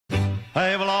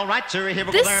Hey, well, all right, sir. Here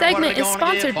we go. This segment is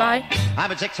sponsored by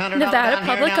Nevada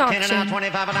Public Auction.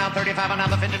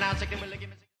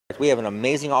 We have an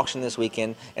amazing auction this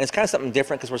weekend, and it's kind of something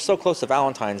different because we're so close to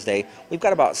Valentine's Day. We've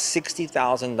got about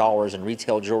 $60,000 in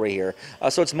retail jewelry here.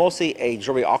 So it's mostly a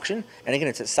jewelry auction, and again,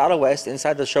 it's at Southwest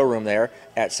inside the showroom there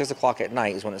at 6 o'clock at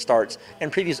night is when it starts,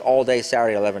 and previews all day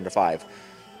Saturday 11 to 5.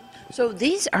 So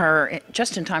these are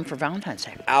just in time for Valentine's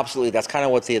Day. Absolutely. That's kind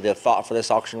of what the thought for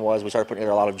this auction was. We started putting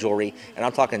together a lot of jewelry, and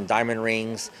I'm talking diamond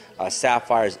rings,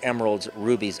 sapphires, emeralds,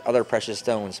 rubies, other precious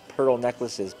stones, pearl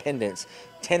necklaces, pendants,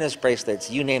 tennis bracelets,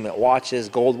 you name it, watches,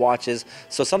 gold watches.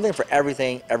 So something for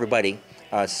everything, everybody.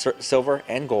 Silver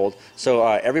and gold. So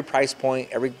every price point,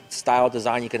 every style,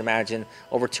 design you can imagine,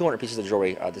 over 200 pieces of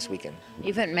jewelry this weekend.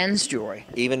 Even men's jewelry.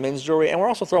 Even men's jewelry. And we're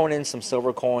also throwing in some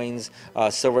silver coins,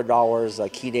 silver dollars,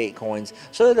 key date coins.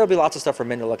 So there'll be lots of stuff for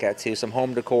men to look at too. Some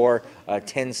home decor,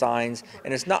 10 signs.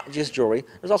 And it's not just jewelry.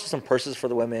 There's also some purses for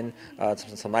the women,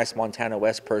 some nice Montana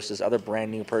West purses, other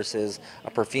brand new purses,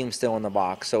 a perfume still in the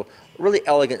box. So really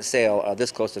elegant sale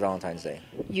this close to Valentine's Day.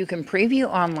 You can preview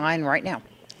online right now.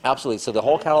 Absolutely. So the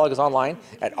whole catalog is online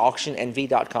at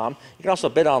auctionnv.com. You can also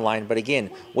bid online, but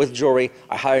again, with jewelry,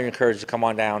 I highly encourage you to come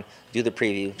on down, do the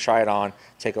preview, try it on,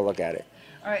 take a look at it.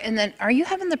 All right, and then are you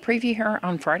having the preview here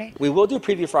on Friday? We will do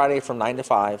preview Friday from 9 to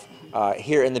 5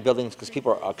 here in the buildings because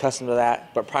people are accustomed to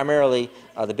that, but primarily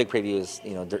the big preview is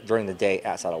during the day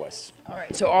at Southwest. All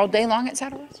right, so all day long at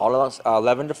Southwest? All along,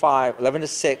 11 to 5, 11 to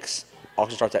 6,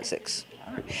 auction starts at 6.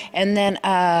 And then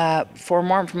for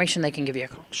more information, they can give you a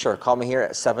call. Sure. Call me here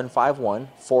at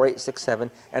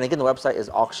 751-4867. And again, the website is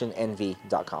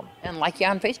auctionnv.com. And like you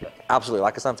on Facebook. Absolutely.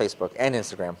 Like us on Facebook and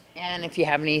Instagram. And if you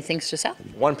have any things to sell.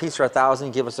 One piece for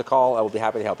 $1,000, give us a call. I will be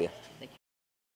happy to help you.